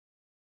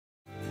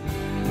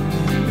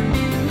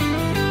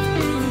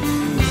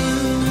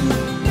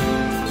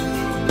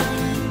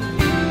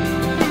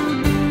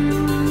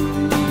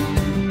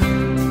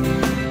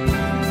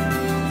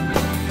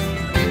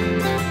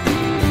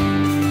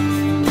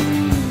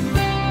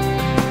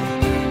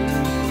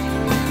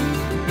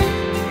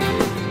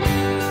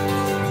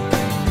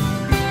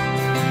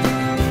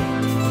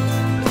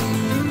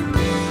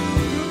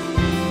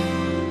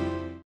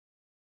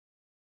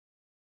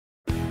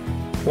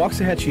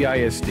Waxahachie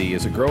ISD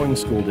is a growing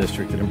school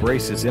district that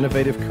embraces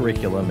innovative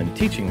curriculum and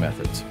teaching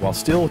methods while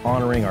still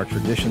honoring our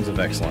traditions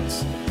of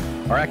excellence.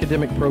 Our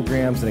academic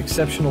programs and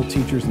exceptional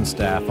teachers and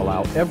staff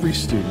allow every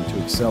student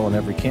to excel on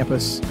every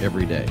campus,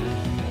 every day.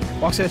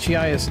 Waxahachie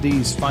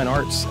ISD's fine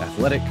arts,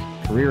 athletic,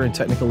 career and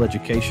technical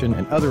education,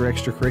 and other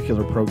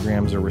extracurricular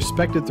programs are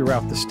respected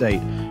throughout the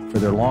state for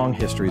their long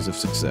histories of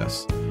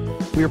success.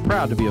 We are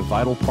proud to be a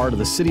vital part of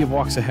the city of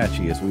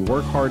Waxahachie as we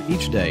work hard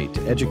each day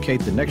to educate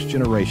the next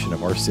generation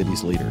of our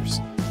city's leaders.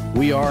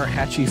 We are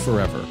Hatchie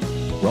forever.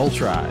 Well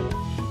tried.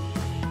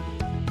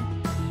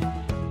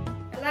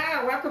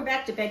 Hello, welcome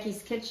back to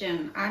Becky's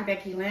Kitchen. I'm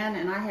Becky Lynn,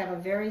 and I have a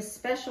very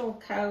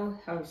special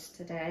co-host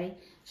today,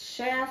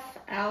 Chef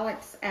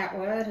Alex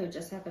Atwood, who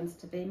just happens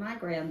to be my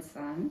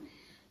grandson.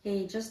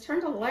 He just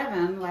turned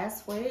 11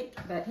 last week,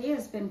 but he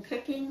has been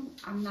cooking,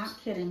 I'm not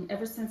kidding,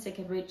 ever since he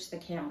could reach the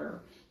counter.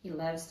 He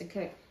loves to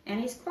cook, and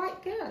he's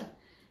quite good.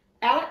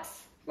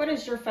 Alex, what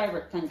is your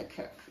favorite thing to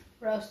cook?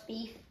 Roast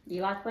beef.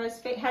 You like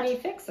roast beef? How do you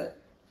fix it?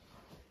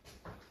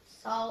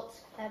 Salt,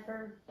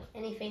 pepper,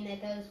 anything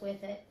that goes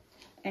with it.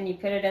 And you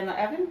put it in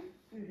the oven?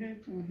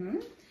 Mm-hmm.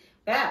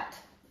 But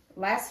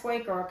last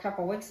week or a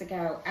couple weeks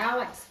ago,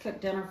 Alex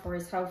cooked dinner for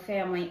his whole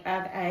family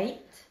of 8.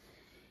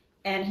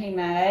 And he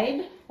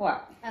made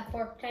what? A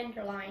pork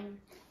tenderloin.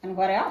 And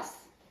what else?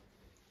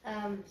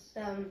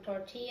 Some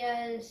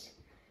tortillas,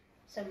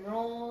 some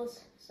rolls,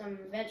 some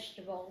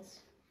vegetables.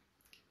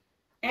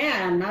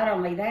 And not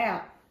only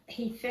that,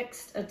 he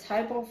fixed a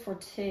table for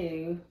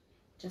 2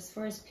 just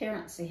for his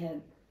parents. He had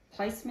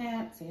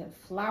placemats, he had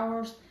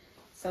flowers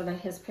so that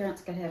his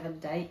parents could have a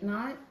date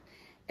night.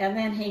 And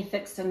then he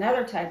fixed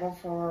another table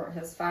for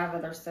his 5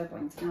 other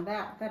siblings. Now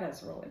that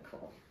is really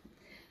cool.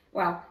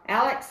 Well,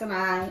 Alex and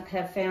I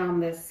have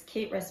found this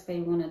cute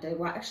recipe we want to do.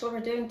 Well, actually, we're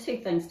doing 2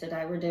 things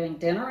today. We're doing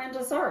dinner and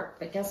dessert,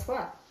 but guess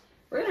what?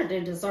 We're going to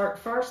do dessert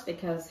first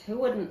because who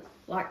wouldn't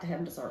like to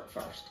have dessert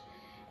first?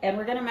 And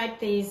we're going to make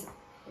these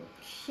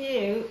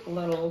cute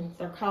little,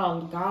 they're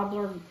called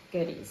Gobbler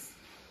Goodies.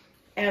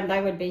 And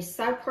they would be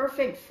so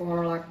perfect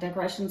for like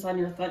decorations on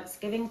your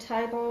Thanksgiving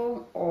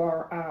table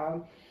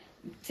or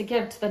to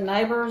give to the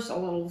neighbors, a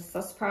little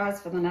surprise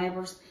for the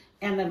neighbors.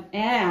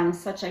 And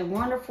such a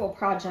wonderful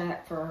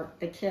project for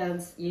the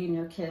kids, you and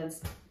your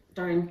kids,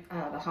 during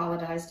the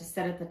holidays to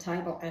sit at the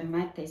table and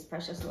make these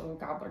precious little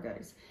Gobbler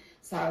Goodies.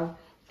 So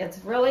it's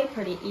really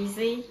pretty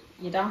easy.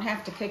 You don't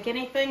have to cook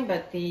anything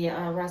but the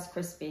Rice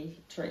Krispie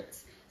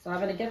treats. So I'm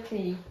going to get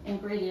the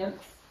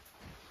ingredients.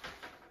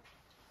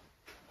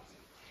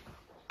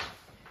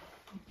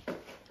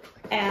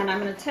 And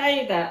I'm going to tell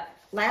you that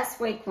last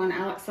week when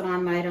Alex and I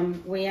made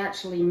them, we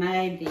actually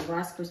made the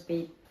Rice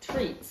Krispie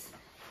treats.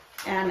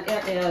 And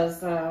it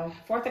is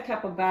 1/4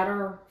 cup of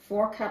butter,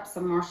 4 cups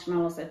of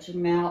marshmallows that you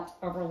melt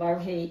over low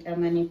heat,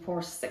 and then you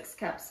pour 6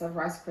 cups of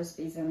Rice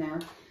Krispies in there.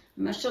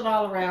 Mush it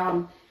all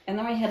around, and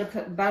then we had to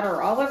put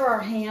butter all over our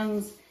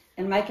hands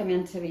and make them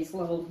into these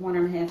little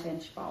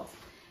 1.5-inch balls.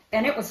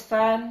 And it was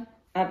fun,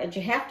 but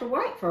you have to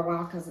wait for a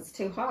while because it's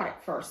too hot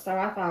at first. So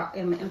I thought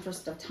in the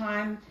interest of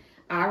time,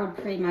 I would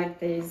pre-make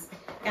these.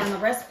 And the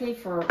recipe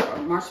for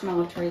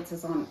marshmallow treats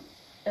is on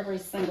every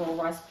single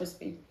Rice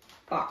Krispie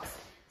box.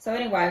 So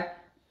anyway,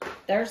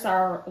 there's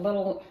our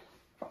little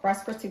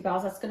Rice Krispie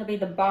balls. That's going to be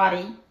the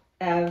body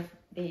of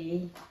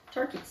the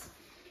turkeys.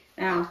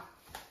 Now,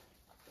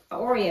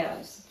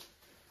 Oreos.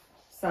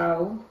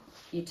 So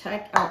you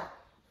take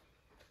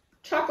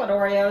chocolate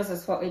Oreos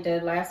is what we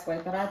did last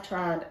week, but I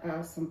tried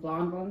some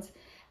blonde ones.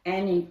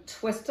 And you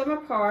twist them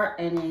apart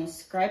and you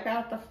scrape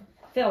out the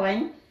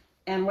filling.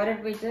 And what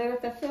did we do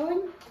with the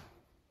filling?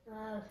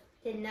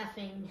 Did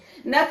nothing.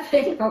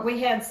 Nothing, but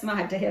we had some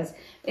ideas.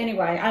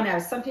 Anyway, I know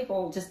some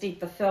people just eat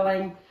the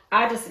filling.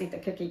 I just eat the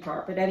cookie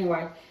part. But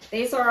anyway,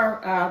 these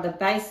are the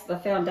base, the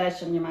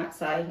foundation, you might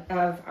say,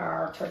 of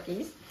our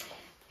turkeys.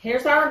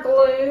 Here's our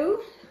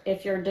glue.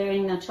 If you're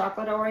doing the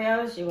chocolate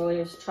Oreos, you will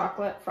use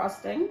chocolate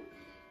frosting.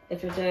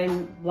 If you're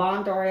doing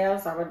blonde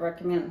Oreos, I would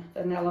recommend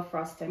vanilla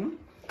frosting.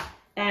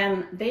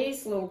 And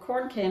these little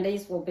corn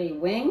candies will be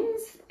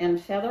wings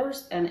and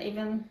feathers and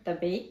even the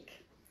beak.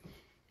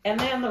 And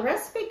then the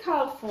recipe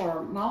called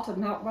for malted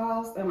milk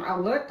balls, and I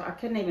looked, I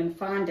couldn't even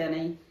find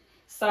any.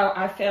 So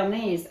I found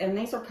these, and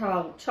these are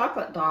called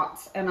chocolate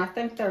dots, and I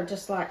think they're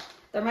just like,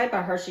 they're made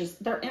by Hershey's.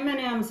 They're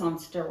M&Ms on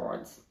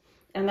steroids,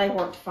 and they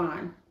worked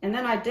fine. And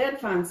then I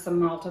did find some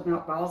malted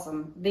milk balls,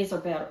 and these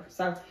are better.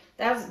 So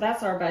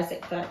that's our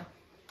basic thing.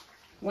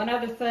 One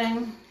other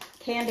thing,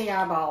 candy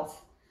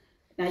eyeballs.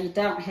 Now you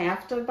don't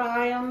have to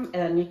buy them,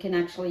 and you can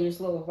actually use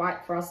a little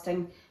white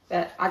frosting,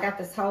 but I got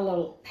this whole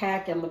little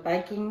pack in the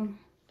baking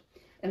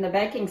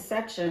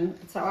section,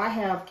 so I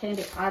have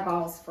candy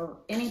eyeballs for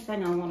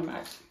anything I want to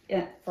make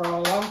for a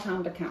long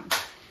time to come.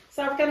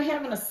 So I'm going to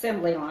have an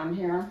assembly line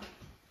here.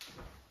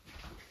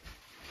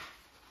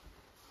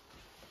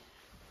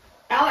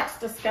 Alex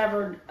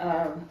discovered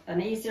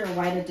an easier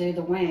way to do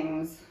the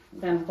wings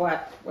than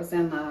what was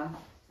in the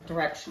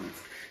directions.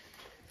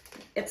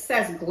 It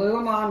says glue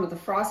them on with the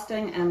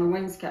frosting and the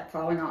wings kept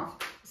falling off.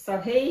 So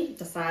he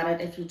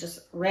decided if you just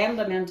rammed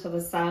them into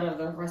the side of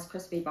the Rice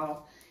Krispie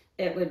ball,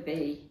 it would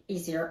be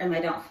easier and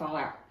they don't fall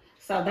out.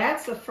 So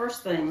that's the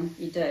first thing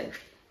you do.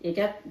 You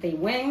get the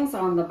wings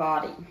on the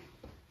body.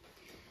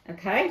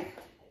 Okay,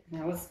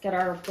 now let's get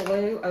our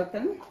glue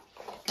open.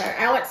 Okay,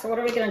 Alex, what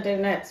are we going to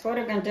do next? What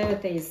are we going to do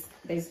with these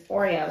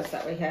Oreos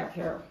that we have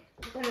here?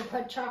 We're going to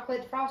put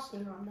chocolate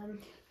frosting on them.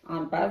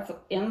 On both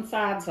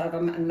insides of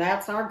them, and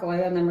that's our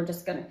glue. And then we're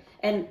just going to,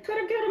 and put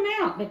a good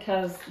amount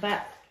because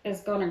that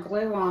is going to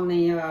glue on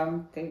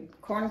the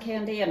corn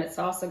candy, and it's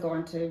also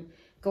going to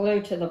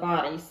glue to the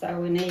body. So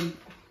we need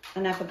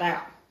enough of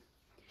that.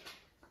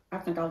 I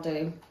think I'll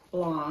do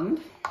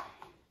blonde.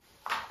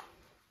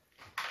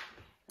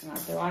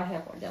 Do I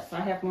have one? Yes,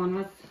 I have one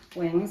with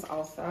wings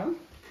also.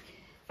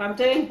 If I'm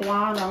doing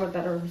blonde, I would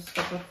better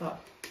stick with the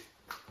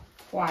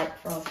white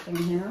frosting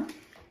here.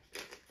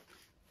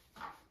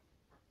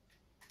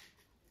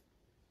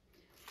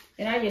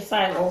 You know, you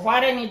say, well, why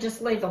didn't you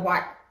just leave the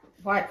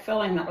white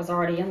filling that was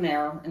already in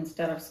there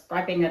instead of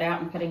scraping it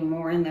out and putting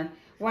more in there?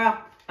 Well,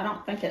 I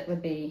don't think it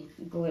would be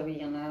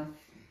gluey enough.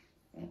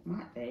 It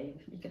might be.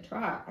 You could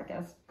try it, I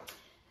guess.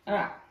 All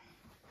right.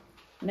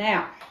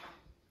 Now,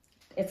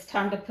 it's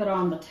time to put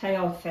on the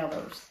tail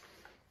feathers.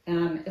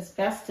 And it's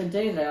best to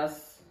do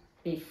this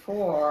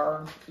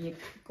before you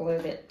glue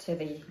it to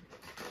the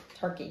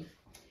turkey.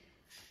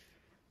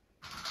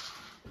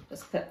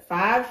 Just put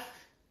 5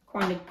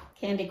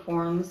 candy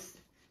corns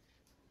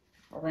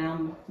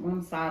around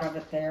one side of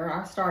it there.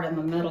 I start in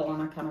the middle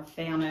and I kind of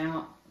fan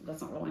out. It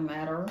doesn't really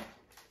matter.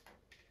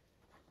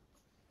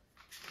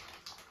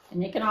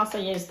 And you can also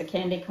use the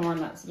candy corn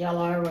that's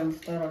yellow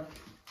instead of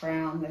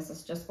brown. This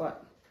is just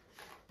what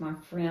my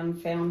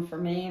friend found for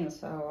me, and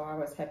so I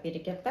was happy to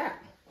get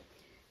that.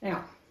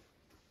 Now,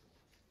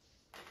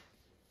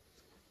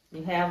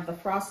 you have the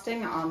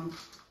frosting on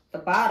the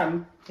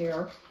bottom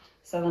here.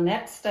 So the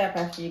next step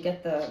after you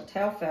get the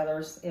tail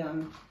feathers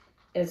in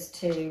is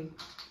to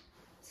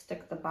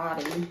stick the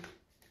body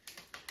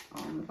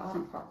on the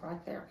bottom part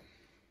right there.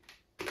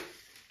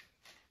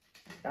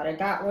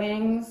 Got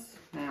wings.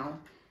 Now,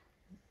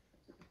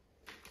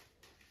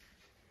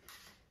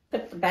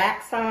 put the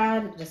back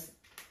side, just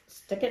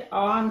stick it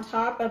on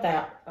top of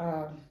that,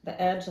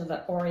 the edge of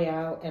the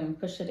Oreo, and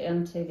push it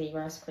into the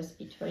Rice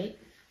Krispie treat.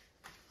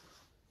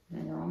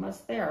 And you're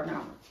almost there.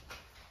 Now,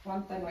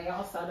 one thing we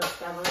also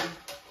discovered,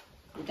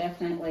 you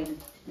definitely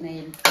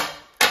need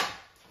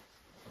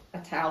a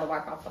towel to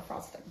wipe off the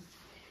frosting.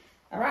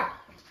 All right,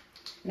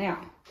 now,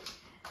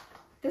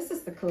 this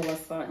is the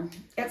coolest thing.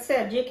 It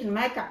said you can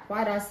make up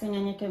white icing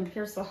and you can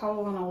pierce a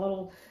hole in a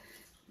little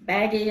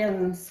baggie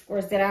and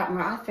squeeze it out. And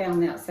I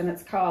found this, and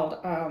it's called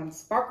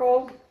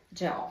Sparkle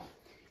Gel.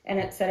 And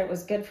it said it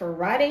was good for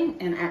writing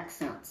and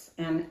accents,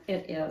 and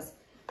it is.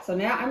 So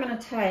now I'm going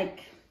to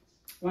take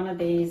one of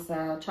these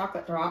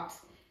chocolate drops,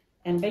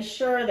 and be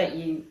sure that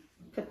you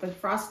put the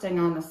frosting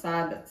on the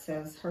side that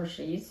says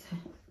Hershey's,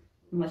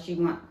 unless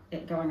you want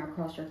it going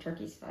across your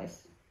turkey's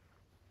face.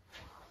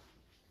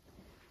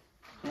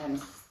 And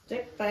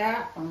stick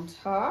that on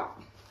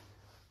top.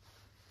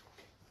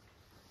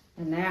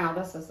 And now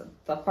this is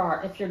the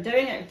part. If you're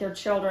doing it with your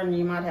children,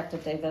 you might have to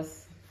do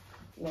this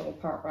little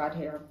part right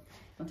here.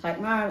 I'll take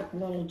my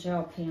little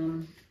gel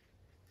pen,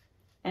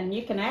 and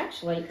you can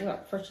actually,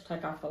 look, first you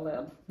take off the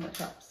lid. That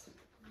helps.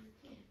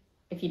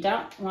 If you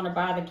don't want to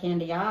buy the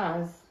candy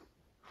eyes,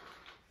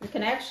 you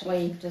can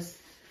actually just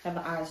have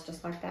the eyes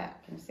just like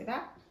that. Can you see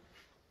that?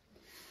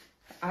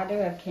 I do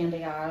have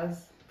candy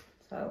eyes,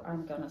 so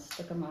I'm going to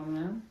stick them on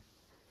there.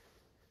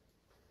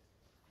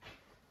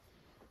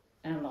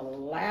 And the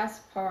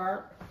last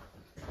part,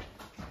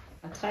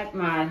 I take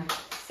my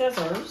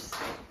scissors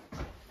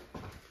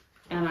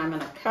and I'm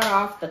going to cut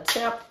off the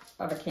tip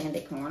of a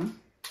candy corn.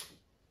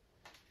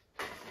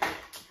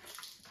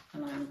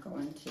 And I'm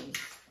going to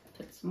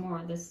put some more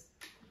of this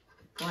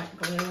white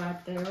glue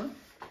right there.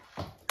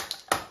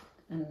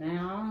 And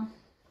now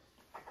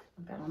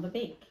I've got on the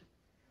beak.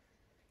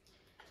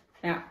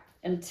 Now,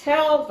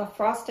 until the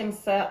frosting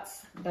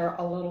sets, they're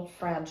a little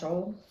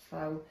fragile.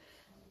 So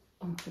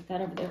I'm going to put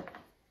that over there.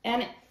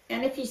 And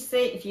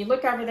if you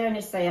look over there and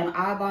you see an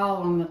eyeball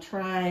on the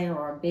tray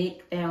or a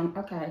beak down,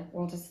 okay,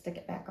 we'll just stick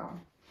it back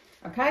on.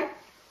 Okay?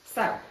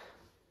 So,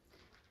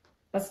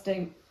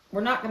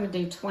 we're not going to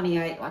do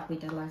 28 like we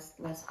did last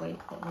week,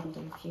 but we're going to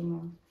do a few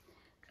more.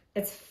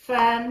 It's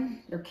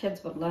fun. Your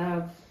kids would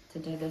love to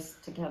do this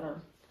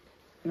together.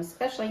 And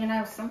especially, you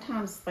know,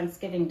 sometimes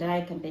Thanksgiving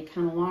Day can be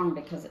kind of long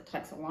because it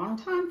takes a long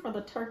time for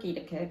the turkey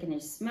to cook, and you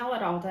smell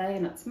it all day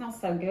and it smells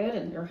so good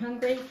and you're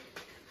hungry.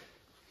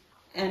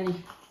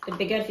 And it'd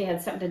be good if you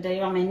had something to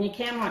do. I mean, you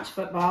can watch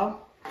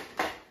football,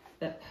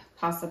 but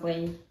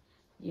possibly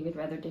you would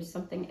rather do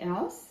something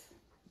else.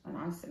 And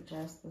I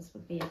suggest this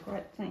would be a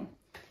great thing.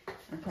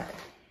 Okay.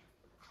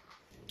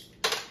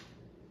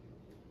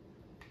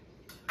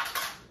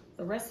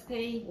 The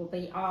recipe will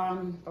be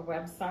on the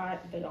website.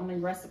 The only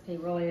recipe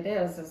really it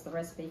is the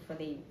recipe for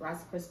the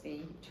Rice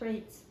Krispie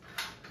treats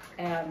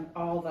and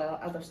all the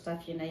other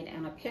stuff you need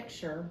and a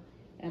picture.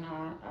 And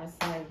I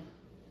say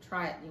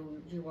try it.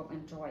 You will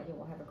enjoy it. You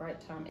will have a great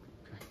time.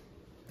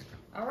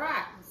 All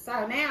right,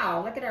 so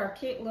now look at our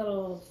cute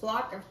little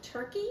flock of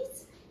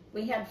turkeys.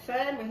 We had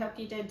fun. We hope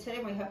you did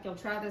too. We hope you'll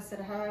try this at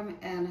home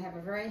and have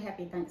a very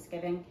happy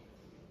Thanksgiving.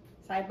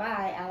 Say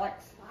bye,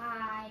 Alex.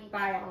 Bye.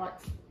 Bye,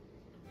 Alex.